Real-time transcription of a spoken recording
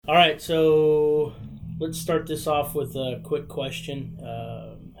All right, so let's start this off with a quick question.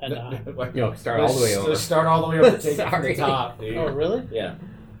 Start all the way over. Let's start all the way over. Take it from the top, dude. Oh, really? Yeah.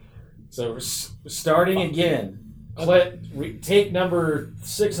 So we're starting again. Take number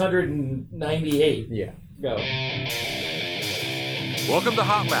 698. Yeah. Go. Welcome to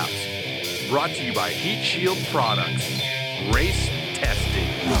Hot Laps, brought to you by Heat Shield Products. Race testing.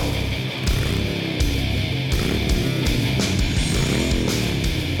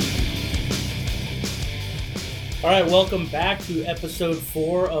 All right, welcome back to episode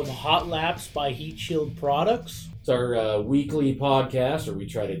 4 of Hot Laps by Heat Shield Products. It's our weekly podcast, or we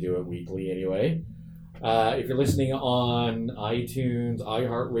try to do it weekly anyway. If you're listening on iTunes,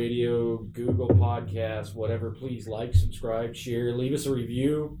 iHeartRadio, Google Podcasts, whatever, please like, subscribe, share, leave us a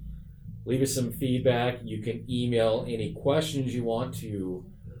review, leave us some feedback. You can email any questions you want to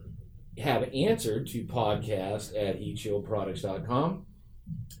have answered to podcast@heatshieldproducts.com.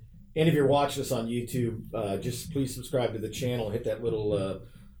 And if you're watching us on YouTube, just please subscribe to the channel. Hit that little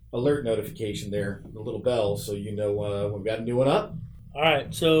alert notification there, the little bell, so you know when we've got a new one up. All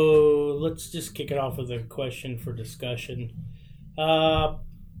right, so let's just kick it off with a question for discussion.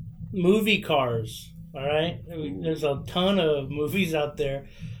 Movie cars, all right? There's a ton of movies out there,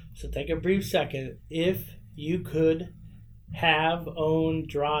 so take a brief second. If you could have, own,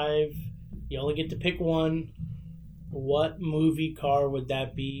 drive, you only get to pick one, what movie car would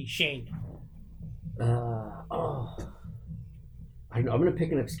that be? Shane? I'm going to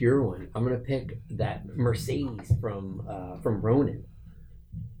pick an obscure one. I'm going to pick that Mercedes from Ronin.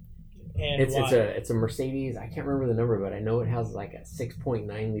 And it's a Mercedes. I can't remember the number, but I know it has like a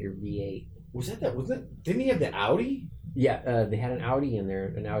 6.9 liter V8. Didn't he have the Audi? Yeah, they had an Audi in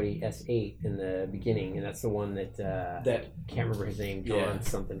there, an Audi S8 in the beginning, and that's the one that can't remember his name, John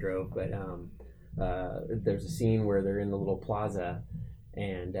something drove. But there's a scene where they're in the little plaza,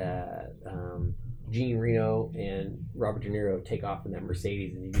 and Jean Reno and Robert De Niro take off in that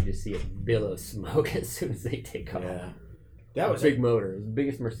Mercedes, and you can just see it billow smoke as soon as they take off. Yeah. That was a big motor. It was the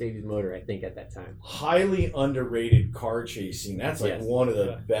biggest Mercedes motor, I think, at that time. Highly underrated car chasing. That's one of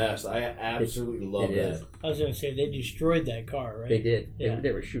the best. I absolutely love that. Is. I was going to say, they destroyed that car, right? They did. Yeah.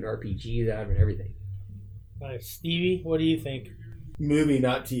 They were shooting RPGs out of it and everything. Stevie, what do you think? Movie,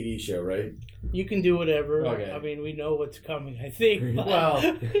 not TV show, right? You can do whatever. Okay. I mean, we know what's coming, I think.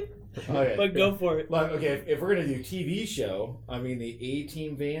 Well... Okay. But go for it. Well, okay, if we're going to do TV show, I mean, the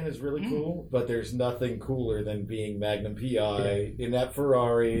A-Team van is really cool, but there's nothing cooler than being Magnum P.I. in that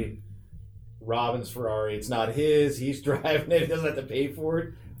Ferrari, Robin's Ferrari. It's not his. He's driving it. He doesn't have to pay for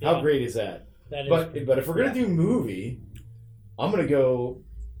it. How great is that? That is but if we're going to do movie, I'm going to go...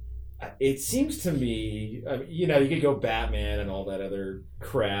 It seems to me, you could go Batman and all that other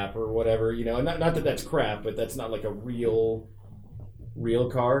crap or whatever, not that that's crap, but that's not like a real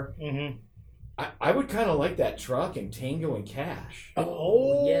car. Mm-hmm. I would kind of like that truck in Tango and Cash.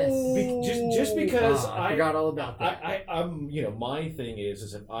 Oh yes, just because I forgot all about that. I'm my thing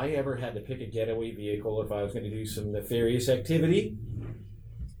is if I ever had to pick a getaway vehicle, if I was going to do some nefarious activity,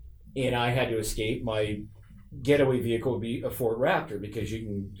 and I had to escape, my getaway vehicle would be a Ford Raptor because you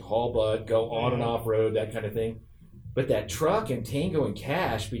can haul butt, go on and off road, that kind of thing. But that truck in Tango and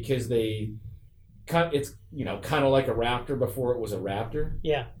Cash, because it's kind of like a Raptor before it was a Raptor.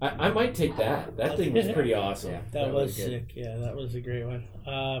 Yeah, I might take that. That thing was pretty awesome. Yeah, that was sick. Yeah, that was a great one.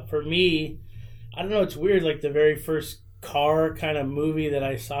 For me, I don't know. It's weird. Like the very first car kind of movie that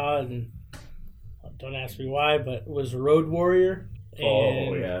I saw, and don't ask me why, but it was Road Warrior.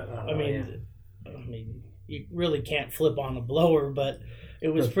 And, I mean, you really can't flip on a blower, but it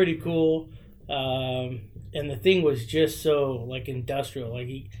was pretty cool. And the thing was just so like industrial, like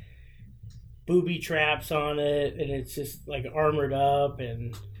booby traps on it, and it's just like armored up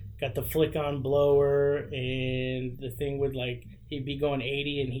and got the flick on blower, and the thing would he'd be going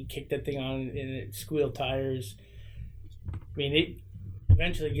 80 and he'd kick that thing on and it squeal tires. I mean, it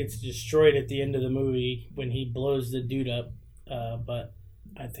eventually gets destroyed at the end of the movie when he blows the dude up, but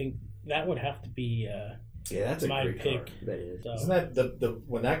I think that would have to be that's my great pick. Car. That is. So. Isn't that the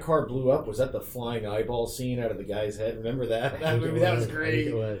when that car blew up? Was that the flying eyeball scene out of the guy's head? Remember that? That movie, that was great.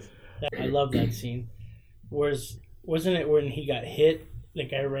 It was. I love that scene. Wasn't it when he got hit? The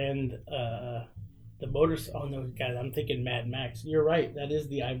guy ran the motor. Oh no, God! I'm thinking Mad Max. You're right. That is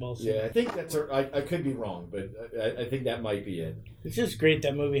the eyeball scene. Yeah, I think that's. I could be wrong, but I think that might be it. It's just great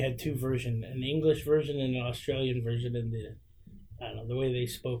that movie had two versions: an English version and an Australian version. And I don't know, the way they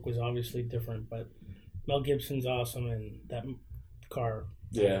spoke was obviously different, but Mel Gibson's awesome, and that car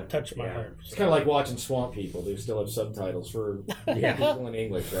touched my heart. It's kind of like watching Swamp People. They still have subtitles for people in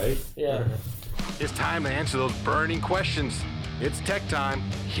English, right? Yeah. It's time to answer those burning questions. It's tech time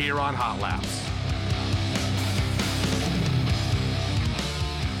here on Hot Laps.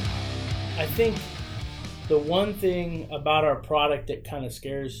 I think the one thing about our product that kind of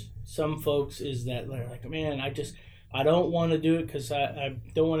scares some folks is that they're like, man, I don't want to do it because I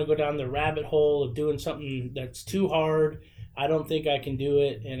don't want to go down the rabbit hole of doing something that's too hard. I don't think I can do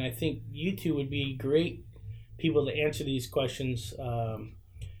it. And I think you two would be great people to answer these questions.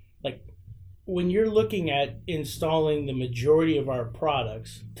 Like when you're looking at installing the majority of our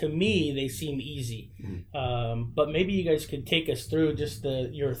products, to me, they seem easy. But maybe you guys could take us through just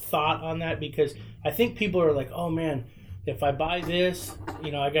your thought on that, because I think people are like, oh man, if I buy this,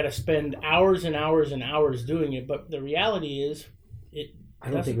 I got to spend hours and hours and hours doing it. But the reality is,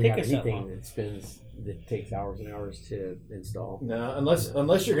 I don't think we have anything that takes hours and hours to install. No,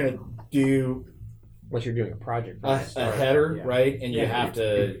 unless you're going to do... Unless you're doing a project. A header, right? And you have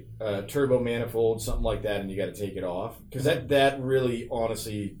to turbo manifold, something like that, and you got to take it off. Because that really,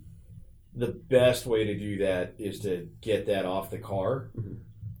 honestly, the best way to do that is to get that off the car. Mm-hmm.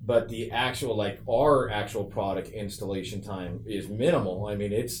 But the actual, our actual product installation time is minimal. I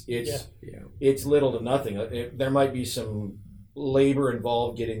mean, it's little to nothing. There might be some labor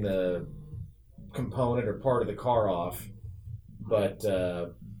involved getting the component or part of the car off, but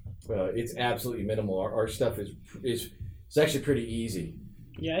it's absolutely minimal. Our stuff is it's actually pretty easy.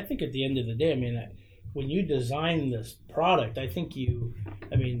 Yeah, I think at the end of the day, I mean, when you design this product, I think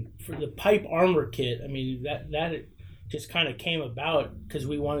for the pipe armor kit, I mean, that just kind of came about because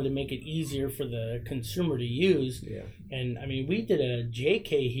we wanted to make it easier for the consumer to use. Yeah. And I mean, we did a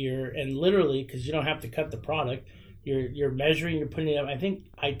JK here, and literally, because you don't have to cut the product, you're measuring, you're putting it up. I think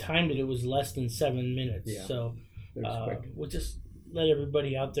I timed it; it was less than 7 minutes. Yeah. So we'll just let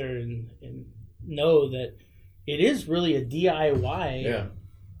everybody out there and know that it is really a DIY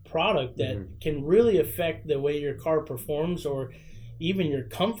product that can really affect the way your car performs, or even your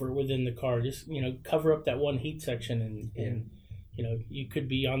comfort within the car. Just cover up that one heat section, and you could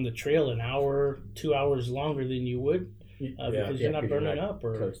be on the trail an hour, 2 hours longer than you would because you're not burning up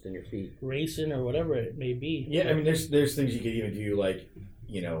or toasting your feet, racing or whatever it may be. Yeah, I mean, there's things you could even do, like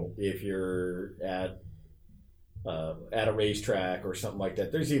if you're at a racetrack or something like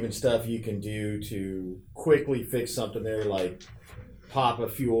that. There's even stuff you can do to quickly fix something there, like pop a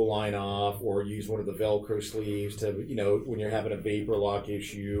fuel line off, or use one of the Velcro sleeves to, when you're having a vapor lock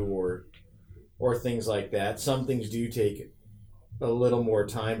issue or things like that. Some things do take a little more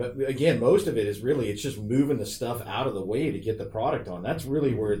time, but again, most of it is really, it's just moving the stuff out of the way to get the product on. That's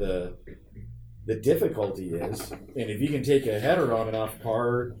really where the difficulty is. And if you can take a header on and off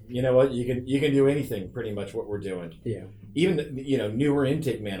car, you know what, you can do anything pretty much what we're doing. Yeah. Even newer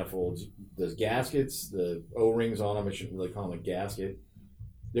intake manifolds, those gaskets, the O-rings on them, I shouldn't really call them a gasket.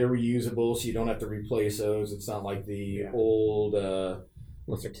 They're reusable, so you don't have to replace those. It's not like the old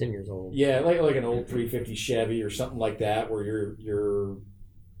unless they're 10 years old. Yeah, like an old 350 Chevy or something like that, where you're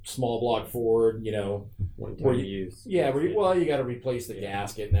small block Ford, one time use. Yeah, you got to replace the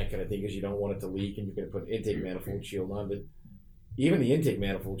gasket and that kind of thing because you don't want it to leak, and you're going to put an intake manifold shield on. But even the intake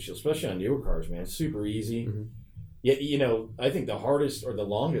manifold shield, especially on newer cars, man, it's super easy. Mm-hmm. Yeah, I think the hardest or the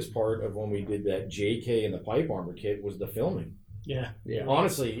longest part of when we did that JK and the pipe armor kit was the filming. Yeah.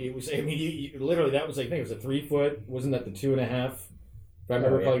 Honestly, it was. I mean, you literally, that was like, I think it was a 3 foot. Wasn't that the 2.5? If I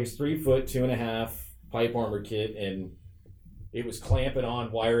remember correctly, it was 3 foot, 2.5 pipe armor kit, and it was clamp it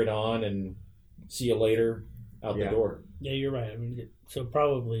on, wire it on, and see you later out the door. Yeah, you're right. I mean, so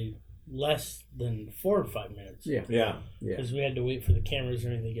probably less than 4 or 5 minutes. Yeah. Because we had to wait for the cameras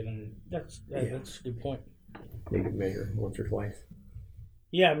and everything to get on. That's a good point. They could measure once or twice.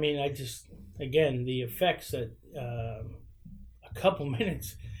 Yeah, I mean, again, the effects that a couple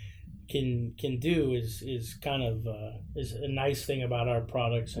minutes can do is kind of is a nice thing about our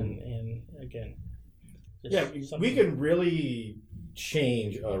products, and again, we can really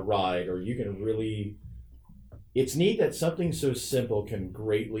change a ride, or you can really. It's neat that something so simple can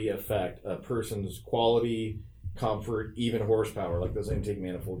greatly affect a person's quality, comfort, even horsepower, like those intake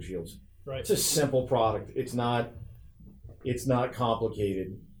manifold shields. Right. It's a simple product. It's not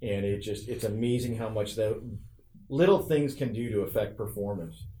complicated, and it's amazing how much the little things can do to affect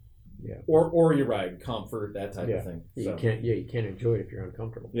performance. Yeah. Or your ride, comfort, that type of thing. You can't enjoy it if you're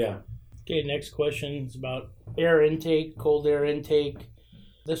uncomfortable. Yeah. Okay, next question is about air intake, cold air intake.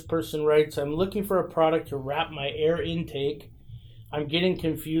 This person writes, I'm looking for a product to wrap my air intake. I'm getting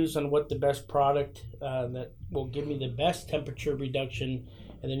confused on what the best product that will give me the best temperature reduction.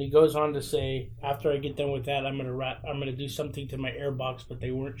 And then he goes on to say, after I get done with that, I'm gonna do something to my air box, but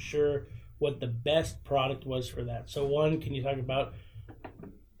they weren't sure what the best product was for that. So one, can you talk about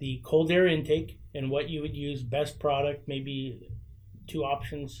the cold air intake? and what you would use, best product, maybe 2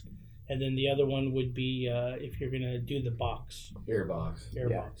 options. And then the other one would be if you're going to do the box. Airbox.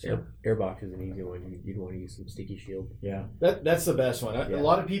 Airbox is an easy one. You'd want to use some Sticky Shield. Yeah, that's the best one. A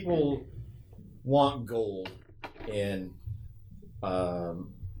lot of people want gold, and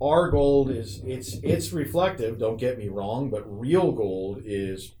our gold it's reflective. Don't get me wrong, but real gold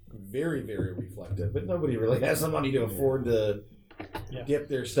is very, very reflective. But nobody really has the money to afford to dip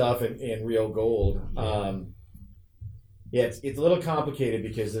their stuff in real gold. It's a little complicated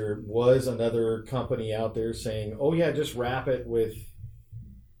because there was another company out there saying, "Oh yeah, just wrap it with."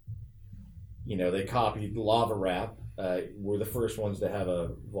 They copied Lava Wrap. Were the first ones to have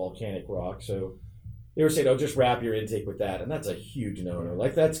a volcanic rock, so they were saying, "Oh, just wrap your intake with that," and that's a huge no-no.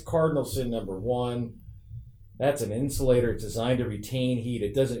 Like that's cardinal sin number 1. That's an insulator. It's designed to retain heat.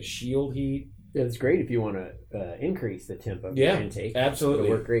 It doesn't shield heat. Yeah, it's great if you want to increase the temp of your intake. Absolutely,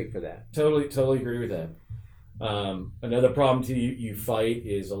 it'll work great for that. Totally agree with that. Another problem too you fight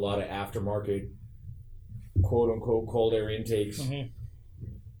is a lot of aftermarket quote unquote cold air intakes. Mm-hmm.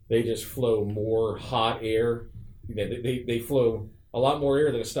 They just flow more hot air. They flow a lot more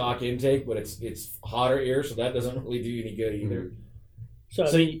air than a stock intake, but it's hotter air, so that doesn't really do any good either. Mm-hmm.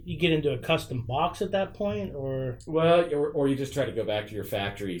 So you get into a custom box at that point, or you just try to go back to your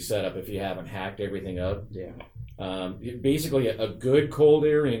factory setup if you haven't hacked everything up. Yeah. Basically, a good cold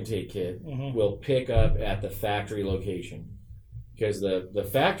air intake kit will pick up at the factory location, because the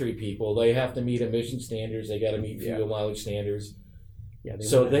factory people, they have to meet emission standards. They got to meet fuel mileage standards. Yeah,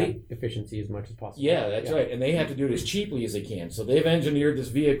 they efficiency as much as possible. Yeah, that's right, and they have to do it as cheaply as they can. So they've engineered this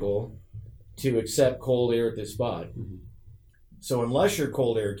vehicle to accept cold air at this spot. Mm-hmm. So unless your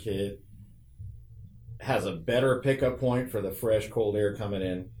cold air kit has a better pickup point for the fresh cold air coming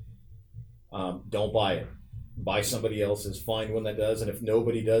in, don't buy it. Buy somebody else's, find one that does, and if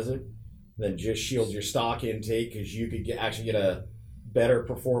nobody does it, then just shield your stock intake, because you could actually get a better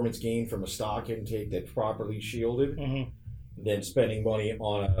performance gain from a stock intake that's properly shielded than spending money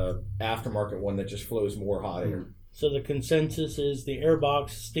on a aftermarket one that just flows more hot air. So the consensus is the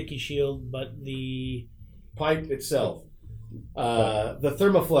Airbox Sticky Shield, but the pipe itself, the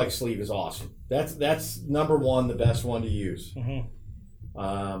Thermoflex sleeve is awesome. That's number 1, the best one to use.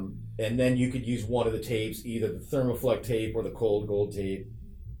 And then you could use one of the tapes, either the Thermoflex tape or the Cold Gold tape.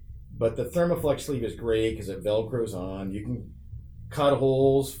 But the Thermoflex sleeve is great because it Velcros on. You can cut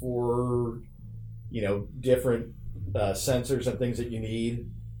holes for, different sensors and things that you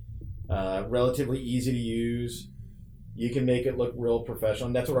need. Relatively easy to use. You can make it look real professional.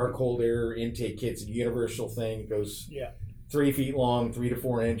 And that's what our cold air intake kit's a universal thing. It goes 3 feet long, 3 to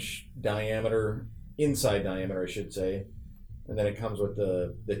 4 inch diameter, inside diameter, I should say. And then it comes with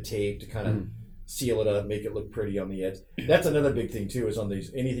the tape to kind of seal it up, make it look pretty on the edge. That's another big thing too, is on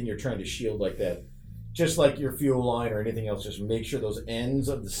these, anything you're trying to shield like that, just like your fuel line or anything else, just make sure those ends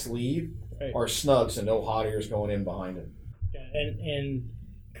of the sleeve are snug so no hot air is going in behind it. Yeah, and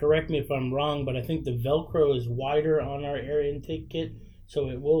correct me if I'm wrong, but I think the Velcro is wider on our air intake kit, so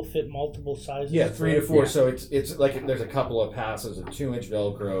it will fit multiple sizes. Yeah, 3 to 4. Yeah. So it's like there's a couple of passes of 2-inch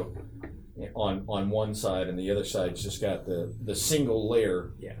Velcro on one side, and the other side's just got the single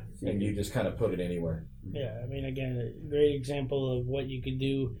layer, and you just kind of put it anywhere. Yeah, I mean, again, a great example of what you could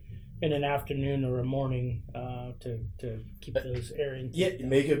do in an afternoon or a morning to keep those air in. Yeah,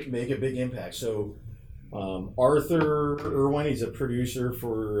 make a big impact. So Arthur Irwin, he's a producer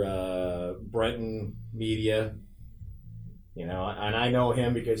for Brenton Media. And I know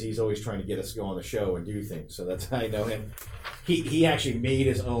him because he's always trying to get us to go on the show and do things. So that's how I know him. He actually made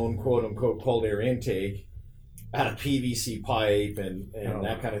his own quote unquote cold air intake out of PVC pipe and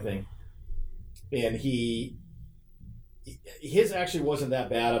that kind of thing. And his actually wasn't that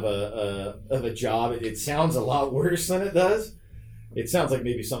bad of a job. It sounds a lot worse than it does. It sounds like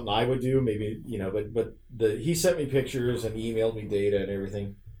maybe something I would do, maybe, but he sent me pictures and emailed me data and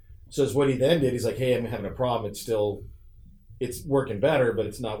everything. So what he then did, he's like, hey, I'm having a problem. It's working better, but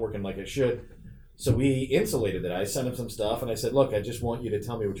it's not working like it should. So we insulated it. I sent him some stuff, and I said, look, I just want you to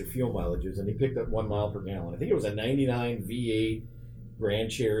tell me what your fuel mileage is. And he picked up 1 mile per gallon. I think it was a 99 V8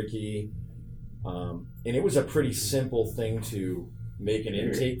 Grand Cherokee. And it was a pretty simple thing to make an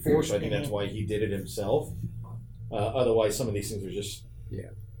intake for, so I think that's why he did it himself. Otherwise, some of these things are just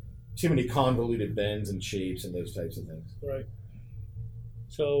too many convoluted bends and shapes and those types of things. Right.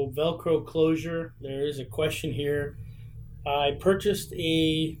 So Velcro closure, there is a question here. I purchased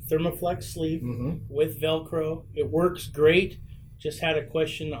a Thermoflex sleeve with Velcro. It works great. Just had a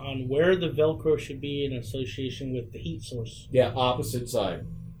question on where the Velcro should be in association with the heat source. Yeah, opposite side.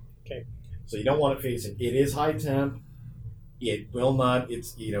 Okay. So you don't want it facing. It is high temp. It will not.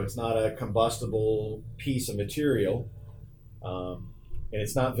 It's it's not a combustible piece of material, and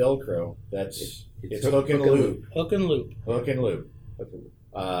it's not Velcro. It's hook and loop. Hook and loop. Hook and loop.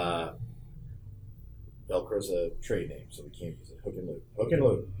 Velcro's a trade name, so we can't use it. Hook and loop. Hook and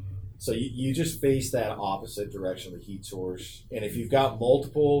loop. So you just face that opposite direction of the heat source, and if you've got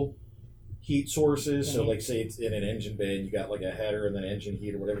multiple heat sources, so like say it's in an engine bay, and you got like a header and then engine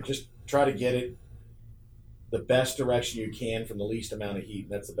heat or whatever, just try to get it the best direction you can from the least amount of heat,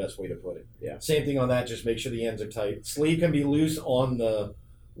 and that's the best way to put it. Yeah. Same thing on that, just make sure the ends are tight. Sleeve can be loose on the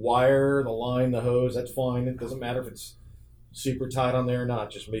wire, the line, the hose, that's fine. It doesn't matter if it's super tight on there or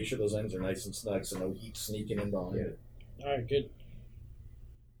not. Just make sure those ends are nice and snug so no heat sneaking in behind it. All right, good.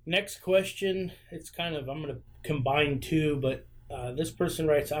 Next question, I'm going to combine two, but this person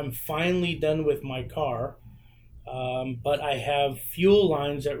writes, I'm finally done with my car, but I have fuel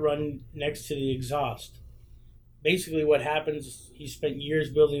lines that run next to the exhaust. Basically what happens, he spent years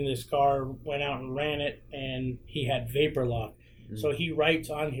building this car, went out and ran it, and he had vapor lock. Mm-hmm. So he writes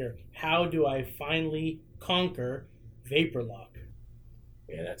on here, how do I finally conquer vapor lock?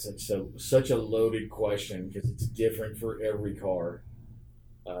 Yeah, that's such a loaded question because it's different for every car.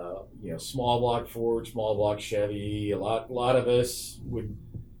 Small block Ford, small block Chevy, a lot of us would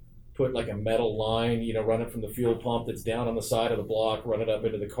put like a metal line, run it from the fuel pump that's down on the side of the block, run it up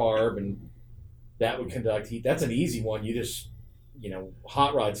into the carb, and that would conduct heat. That's an easy one. You just,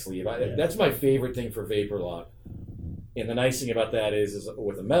 hot rod sleeve. That's my favorite thing for vapor lock. And the nice thing about that is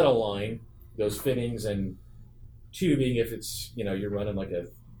with a metal line, those fittings and tubing, if it's, you're running like a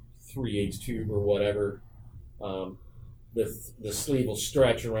 3/8 tube or whatever, the sleeve will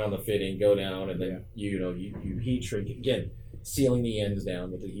stretch around the fitting, go down, and then you heat shrink it. Again, sealing the ends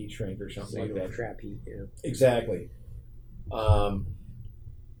down with a heat shrink or something like that. Trap heat, yeah. Exactly.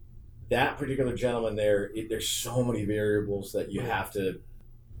 That particular gentleman there's so many variables that you have to.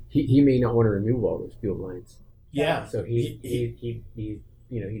 He may not want to remove all those fuel lines. Yeah. So he'd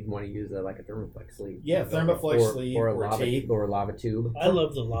want to use like a Thermaflex sleeve. Yeah, Thermaflex sleeve or tape or a lava tube. I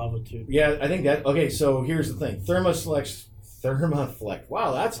love the lava tube. Yeah, I think that. Okay, so here's the thing: Thermaflex.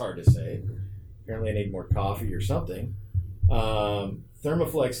 Wow, that's hard to say. Apparently, I need more coffee or something.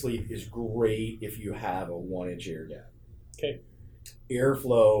 Thermaflex sleeve is great if you have a 1-inch air gap. Okay.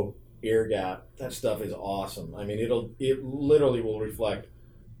 Airflow, air gap, that stuff is awesome. I mean, it literally will reflect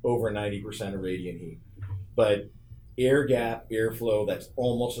over 90% of radiant heat. But air gap, airflow, that's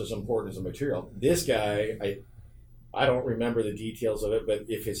almost as important as a material. This guy, I don't remember the details of it, but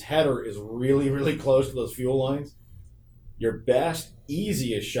if his header is really, really close to those fuel lines, your best,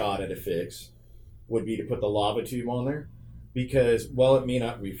 easiest shot at a fix would be to put the lava tube on there, because while it may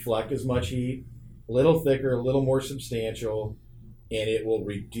not reflect as much heat, a little thicker, a little more substantial, and it will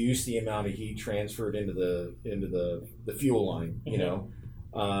reduce the amount of heat transferred into the fuel line,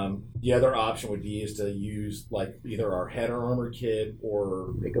 The other option would be is to use like either our header armor kit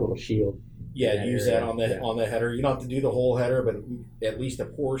or make a little shield. Yeah, use that on the header. You don't have to do the whole header, but at least a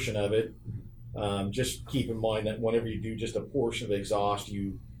portion of it. Just keep in mind that whenever you do just a portion of the exhaust,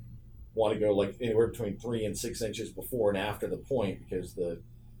 you want to go like anywhere between 3 and 6 inches before and after the point, because the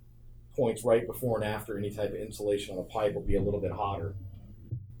points right before and after any type of insulation on a pipe will be a little bit hotter.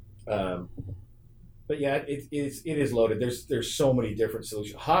 But yeah, it is loaded. There's so many different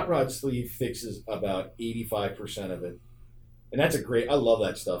solutions. Hot rod sleeve fixes about 85% of it, and that's I love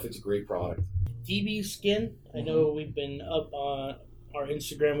that stuff. It's a great product. DB Skin. I know we've been up on our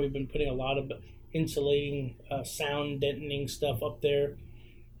Instagram. We've been putting a lot of insulating, sound deadening stuff up there.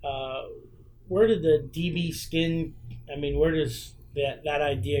 Where did the DB Skin? Where does that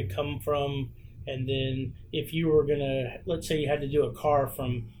idea come from? And then if you were let's say you had to do a car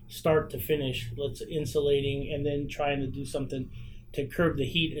from start to finish, insulating and then trying to do something to curb the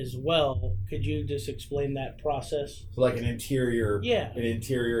heat as well, could you just explain that process? So like an interior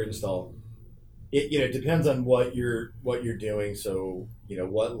install. It depends on what you're doing. So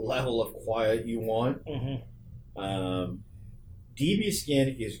what level of quiet you want. Mm-hmm. DB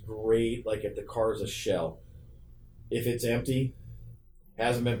Skin is great. Like if the car is a shell, if it's empty,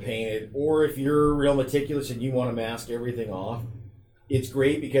 hasn't been painted, or if you're real meticulous and you want to mask everything off, it's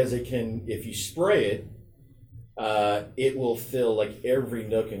great because it can, if you spray it, it will fill like every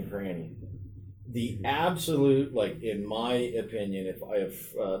nook and cranny. The absolute, like in my opinion, if I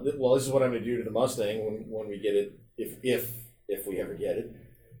have, this is what I'm going to do to the Mustang when we get it, if we ever get it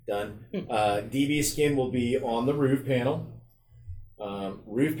done. DB Skin will be on the roof panel.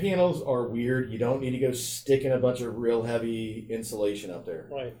 Roof panels are weird. You don't need to go sticking a bunch of real heavy insulation up there.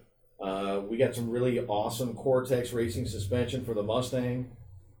 Right. We got some really awesome Cortex racing suspension for the Mustang.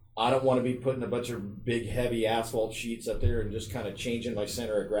 I don't want to be putting a bunch of big, heavy asphalt sheets up there and just kind of changing my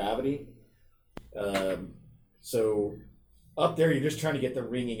center of gravity. So up there, you're just trying to get the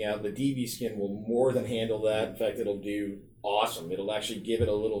ringing out. The DB skin will more than handle that. In fact, it'll do awesome. It'll actually give it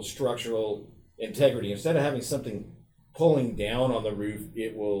a little structural integrity. Instead of having something pulling down on the roof,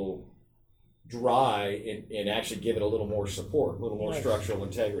 it will dry and actually give it a little more support, a little more structural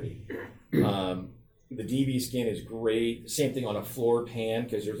integrity. The DB skin is great. Same thing on a floor pan,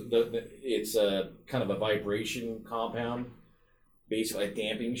 because it's a kind of a vibration compound, basically a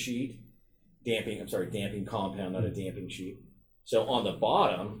damping compound, not a damping sheet. So on the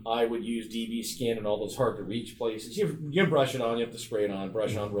bottom, I would use DB skin in all those hard to reach places. You can brush it on, you have to spray it on,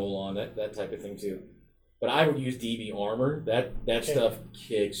 brush on, roll on, that type of thing too. But I would use DB armor. That stuff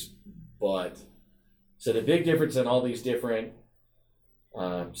kicks butt. So the big difference in all these different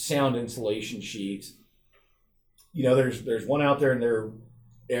sound insulation sheets, there's one out there and they're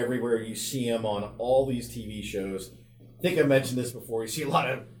everywhere. You see them on all these TV shows. I think I mentioned this before. You see a lot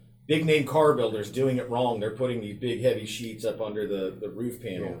of big name car builders doing it wrong. They're putting these big heavy sheets up under the roof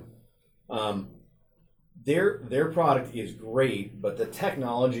panel. Yeah. Their product is great, but the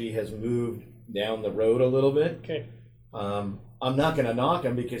technology has moved down the road a little bit. Okay. I'm not going to knock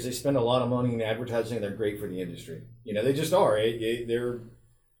them because they spend a lot of money in advertising and they're great for the industry. They just are.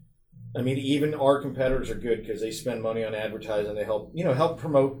 Even our competitors are good because they spend money on advertising. They help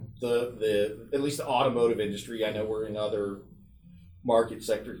promote the at least the automotive industry. I know we're in other market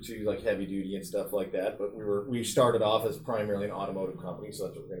sectors too, like heavy duty and stuff like that. But we started off as primarily an automotive company, so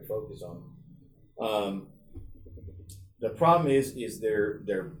that's what we're going to focus on. The problem is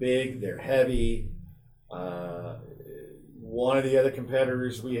they're big, they're heavy. One of the other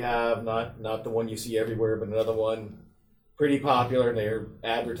competitors we have, not the one you see everywhere, but another one, pretty popular, and they're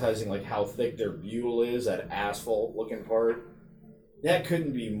advertising like how thick their butyl is, that asphalt looking part. That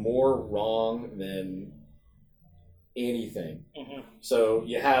couldn't be more wrong than anything. Mm-hmm. So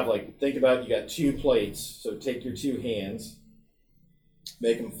you have think about it, you got two plates, so take your two hands,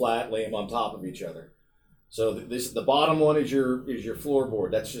 make them flat, lay them on top of each other. So the bottom one is your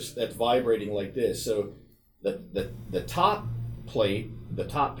floorboard. That's vibrating like this. So the top plate, the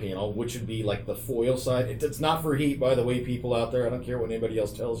top panel, which would be like the foil side. It's not for heat, by the way, people out there. I don't care what anybody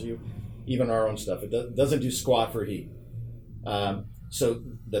else tells you, even our own stuff. It doesn't do squat for heat. So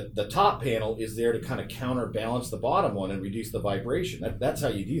the top panel is there to kind of counterbalance the bottom one and reduce the vibration. That's how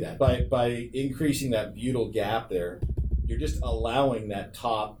you do that. By increasing that butyl gap there, you're just allowing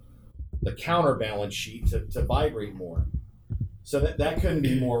the counterbalance sheet to vibrate more. So that couldn't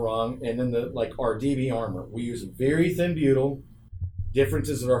be more wrong. And then our DB armor, we use very thin butyl.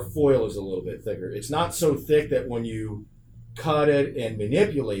 Differences of our foil is a little bit thicker. It's not so thick that when you cut it and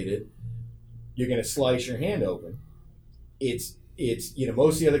manipulate it, you're going to slice your hand open. It's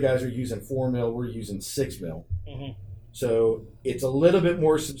most of the other guys are using 4 mil. We're using 6 mil. Mm-hmm. So it's a little bit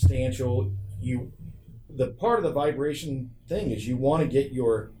more substantial. The part of the vibration thing is you want to get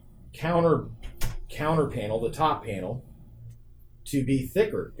your counter panel, the top panel, to be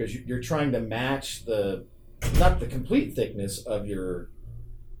thicker because you're trying to match not the complete thickness of your,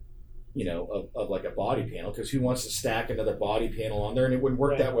 of like a body panel, because who wants to stack another body panel on there, and it wouldn't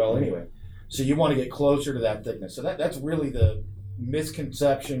work that well anyway. So you want to get closer to that thickness. So that's really the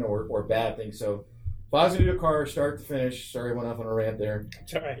misconception or bad thing. So if I was going to do a car start to finish, sorry I went off on a rant there.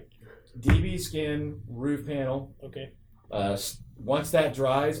 It's all right. DB skin, roof panel. Okay. Once that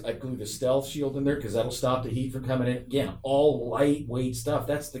dries, I glue the stealth shield in there because that'll stop the heat from coming in. Again, all lightweight stuff.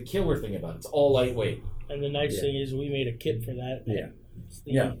 That's the killer thing about it. It's all lightweight. And the nice thing is we made a kit for that. Yeah. It's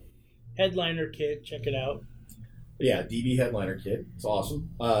the headliner kit. Check it out. Yeah, DB headliner kit. It's awesome.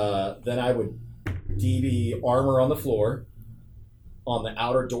 Then I would DB armor on the floor. On the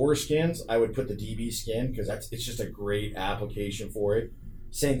outer door skins, I would put the DB skin because it's just a great application for it.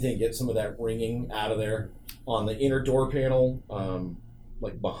 Same thing, get some of that ringing out of there. On the inner door panel,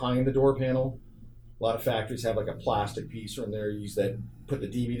 behind the door panel, a lot of factories have a plastic piece in there. Use that, put the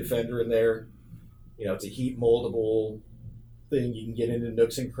DB Defender in there. It's a heat moldable thing. You can get into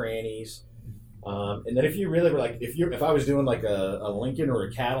nooks and crannies. And then if you really were if I was doing a Lincoln or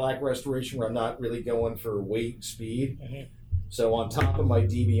a Cadillac restoration where I'm not really going for weight, speed. Mm-hmm. So on top of my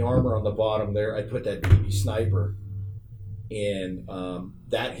DB armor on the bottom there, I put that DB Sniper. And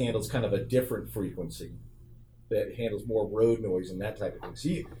that handles kind of a different frequency. That handles more road noise and that type of thing. So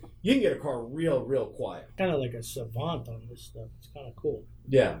you can get a car real, real quiet. Kind of like a savant on this stuff. It's kind of cool.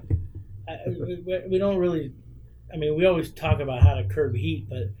 Yeah. We don't really, we always talk about how to curb heat,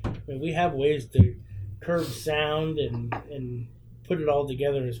 but we have ways to curb sound and put it all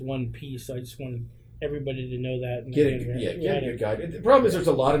together as one piece. So I just want to everybody to know that. And Get a good guide. The problem is there's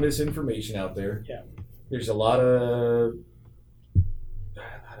a lot of misinformation out there. Yeah. There's a lot of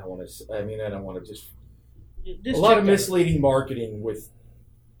I don't want to just a lot of misleading marketing with.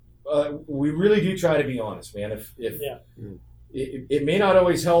 We really do try to be honest, man. If it may not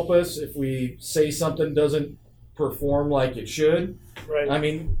always help us if we say something doesn't perform like it should. Right. I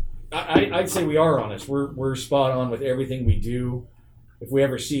mean, I'd say we are honest. We're spot on with everything we do. If we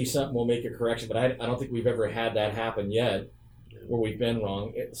ever see something, we'll make a correction. But I don't think we've ever had that happen yet, where we've been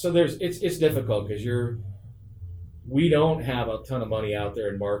wrong. So it's difficult because we don't have a ton of money out there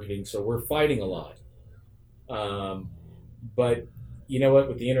in marketing, so we're fighting a lot. But you know what?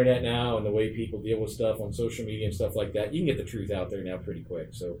 With the internet now and the way people deal with stuff on social media and stuff like that, you can get the truth out there now pretty quick.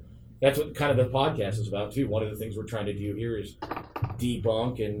 So that's what kind of the podcast is about too. One of the things we're trying to do here is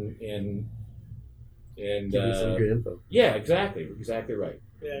debunk and give you some good info. Yeah, exactly right.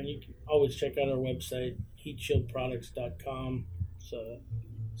 Yeah, and you can always check out our website, heatshieldproducts.com. So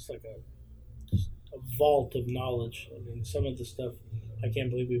it's like a vault of knowledge. I mean, some of the stuff I can't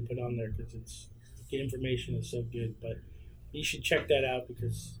believe we put on there because the information is so good. But you should check that out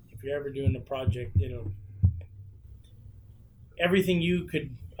because if you're ever doing a project, everything you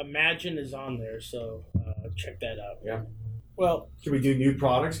could imagine is on there. So check that out. Yeah. Well, can we do new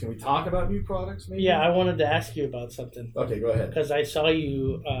products? Can we talk about new products? Maybe. Yeah, I wanted to ask you about something. Okay, go ahead. Because I saw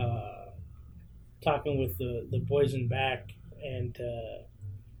you talking with the boys in back, and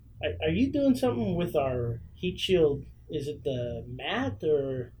are you doing something with our heat shield? Is it the mat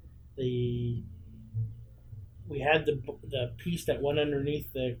or the? We had the piece that went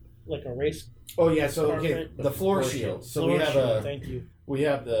underneath like a race. Oh yeah, so carpet. the floor shield. So floor we have shield, thank you. We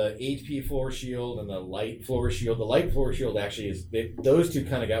have the HP floor shield and the light floor shield. The light floor shield actually those two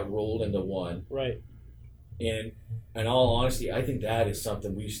kind of got rolled into one. Right. And in all honesty, I think that is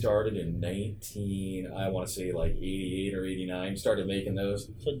something we started in 88 or 89. Started making those.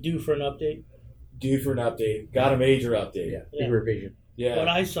 So due for an update. Got a major update. Yeah. Big revision. Yeah. What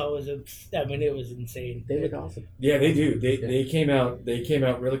I saw was, it was insane. They look awesome. Yeah, they do. They came out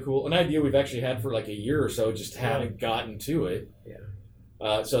really cool. An idea we've actually had for like a year or so, just haven't gotten to it. Yeah.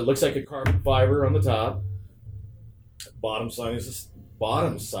 So it looks like a carbon fiber on the top. Bottom side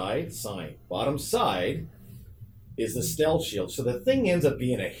is the stealth shield. So the thing ends up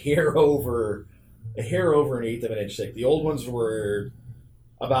being a hair over an eighth of an inch thick. The old ones were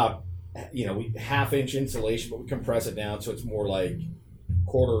about half-inch insulation, but we compress it down so it's more like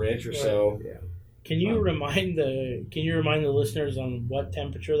quarter inch or so. Yeah. Can you remind the listeners on what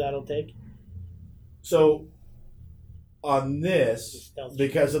temperature that'll take? So on this,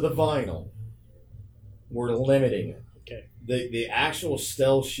 because of the vinyl, we're limiting it. Okay. The actual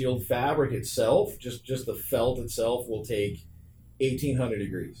stealth shield fabric itself, just the felt itself, will take 1,800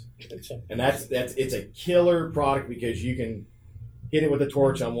 degrees, and that's it's a killer product because you can hit it with a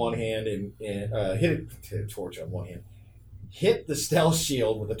torch on one hand and hit the stealth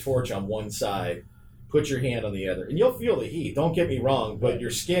shield with a torch on one side, put your hand on the other, and you'll feel the heat. Don't get me wrong, but your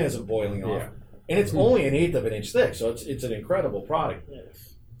skin isn't boiling off. And it's only an eighth of an inch thick, so it's an incredible product. Yes.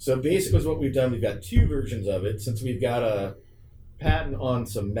 So basically what we've done, we've got two versions of it. Since we've got a patent on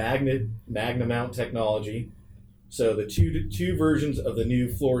some magna mount technology, so the two versions of the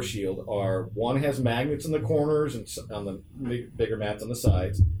new floor shield are, one has magnets in the corners and on the bigger mats on the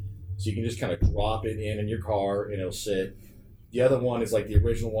sides, so you can just kind of drop it in your car and it'll sit. The other one is like the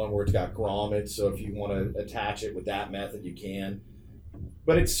original one where it's got grommets, so if you want to attach it with that method, you can.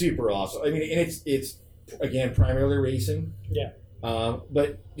 But it's super awesome. I mean, and it's again primarily racing. Yeah.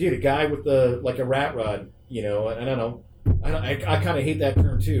 But dude, a guy with a rat rod, and I don't know, I kind of hate that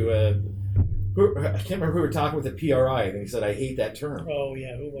term too. I can't remember who we were talking with at PRI, and he said I hate that term. Oh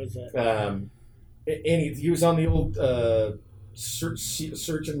yeah, who was that? And he was on the old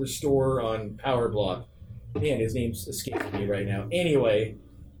search and restore on Power Block. Man, his name's escaping me right now. Anyway.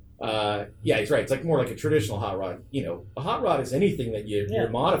 Yeah, he's right. It's more like a traditional hot rod. A hot rod is anything that you're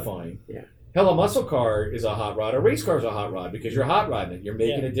modifying. Yeah. Hell, a muscle car is a hot rod. A race car is a hot rod because you're hot rodding it. You're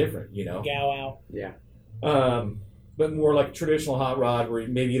making it different, Gow out. Yeah. But more like a traditional hot rod where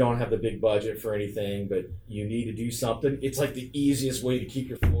maybe you don't have the big budget for anything, but you need to do something. It's like the easiest way to keep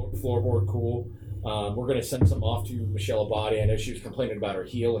your floorboard cool. We're going to send some off to Michelle Abadi. I know she was complaining about her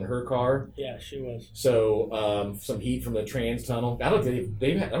heel in her car. Yeah, she was. So some heat from the trans tunnel. I don't think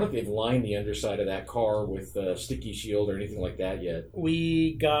they've lined the underside of that car with sticky shield or anything like that yet.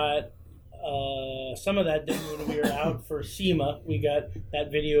 We got some of that done when we were out for SEMA. We got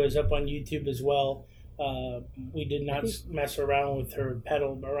that video is up on YouTube as well. We did not mess around with her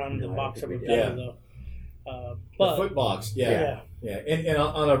pedal around the box of her pedal though. But the foot box, yeah. Yeah, and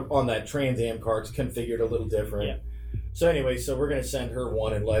on that Trans Am car, it's configured a little different. Yeah. So anyway, so we're going to send her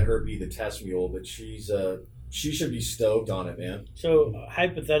one and let her be the test mule, but she should be stoked on it, man. So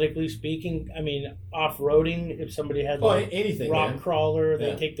hypothetically speaking, I mean, off-roading, if somebody had anything, rock man. crawler,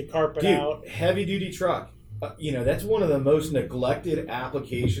 they take the carpet Dude, out. Heavy duty truck. That's one of the most neglected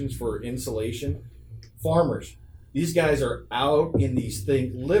applications for insulation. Farmers. These guys are out in these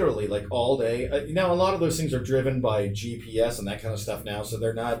things literally like all day. Now, a lot of those things are driven by GPS and that kind of stuff now, so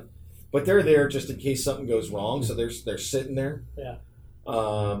they're not, but they're there just in case something goes wrong. So they're sitting there. Yeah.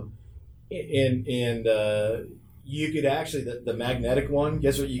 And you could actually the magnetic one.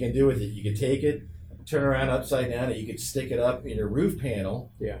 Guess what you can do with it? You could take it, turn around upside down, and you could stick it up in your roof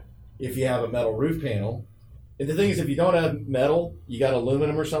panel. Yeah. If you have a metal roof panel, and the thing is, if you don't have metal, you got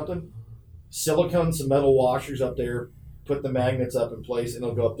aluminum or something. Silicone, some metal washers up there, put the magnets up in place, and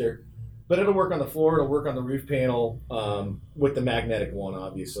it'll go up there. But it'll work on the floor, it'll work on the roof panel with the magnetic one,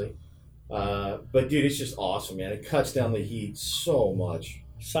 obviously. But, dude, it's just awesome, man. It cuts down the heat so much.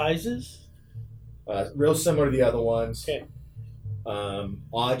 Sizes? Real similar to the other ones. Okay.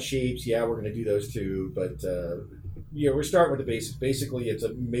 Odd shapes, yeah, we're going to do those too. But, we're starting with the basics. Basically, it's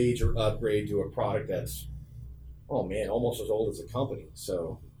a major upgrade to a product that's, oh, man, almost as old as the company.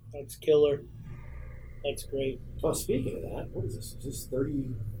 So... That's killer. That's great. Well, speaking of that, what is this? Is this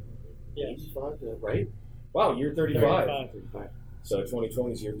 30? Yes. 35, right? Wow, year 35. 35. So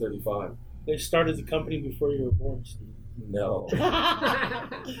 2020 is year 35. They started the company before you were born, Steve. No.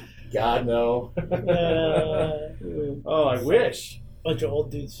 God, no. Oh, I wish. Bunch of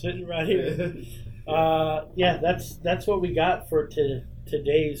old dudes sitting right here. That's what we got for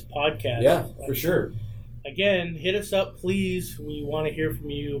today's podcast. Yeah, for sure. Again, hit us up, please. We want to hear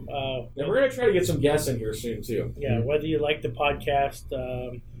from you. And we're going to try to get some guests in here soon, too. Yeah, whether you like the podcast,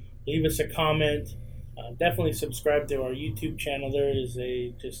 leave us a comment. Definitely subscribe to our YouTube channel. There is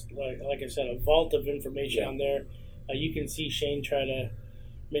like I said, a vault of information on there. You can see Shane try to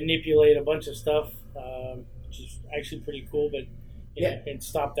manipulate a bunch of stuff, which is actually pretty cool, but and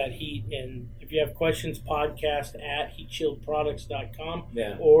stop that heat. And if you have questions, podcast at heatshieldproducts.com,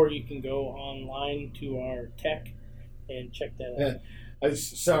 or you can go online to our tech and check that out. I'm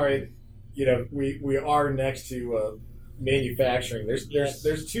sorry, we are next to manufacturing.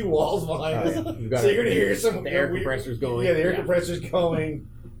 There's two walls behind us, so you're going to hear some the air compressors going. Yeah, the air compressors going.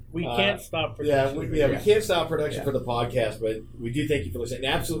 We can't stop production. We can't stop production for the podcast, but we do thank you for listening.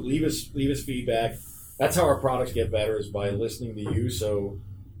 And absolutely, leave us feedback. That's how our products get better, is by listening to you. So,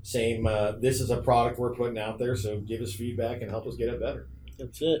 this is a product we're putting out there, so give us feedback and help us get it better.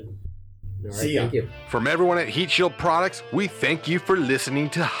 That's it. All right, See ya. Thank you. From everyone at Heat Shield Products, we thank you for listening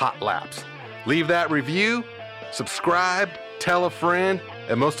to Hot Laps. Leave that review, subscribe, tell a friend,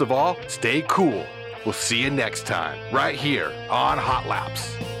 and most of all, stay cool. We'll see you next time, right here on Hot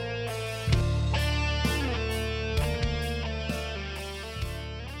Laps.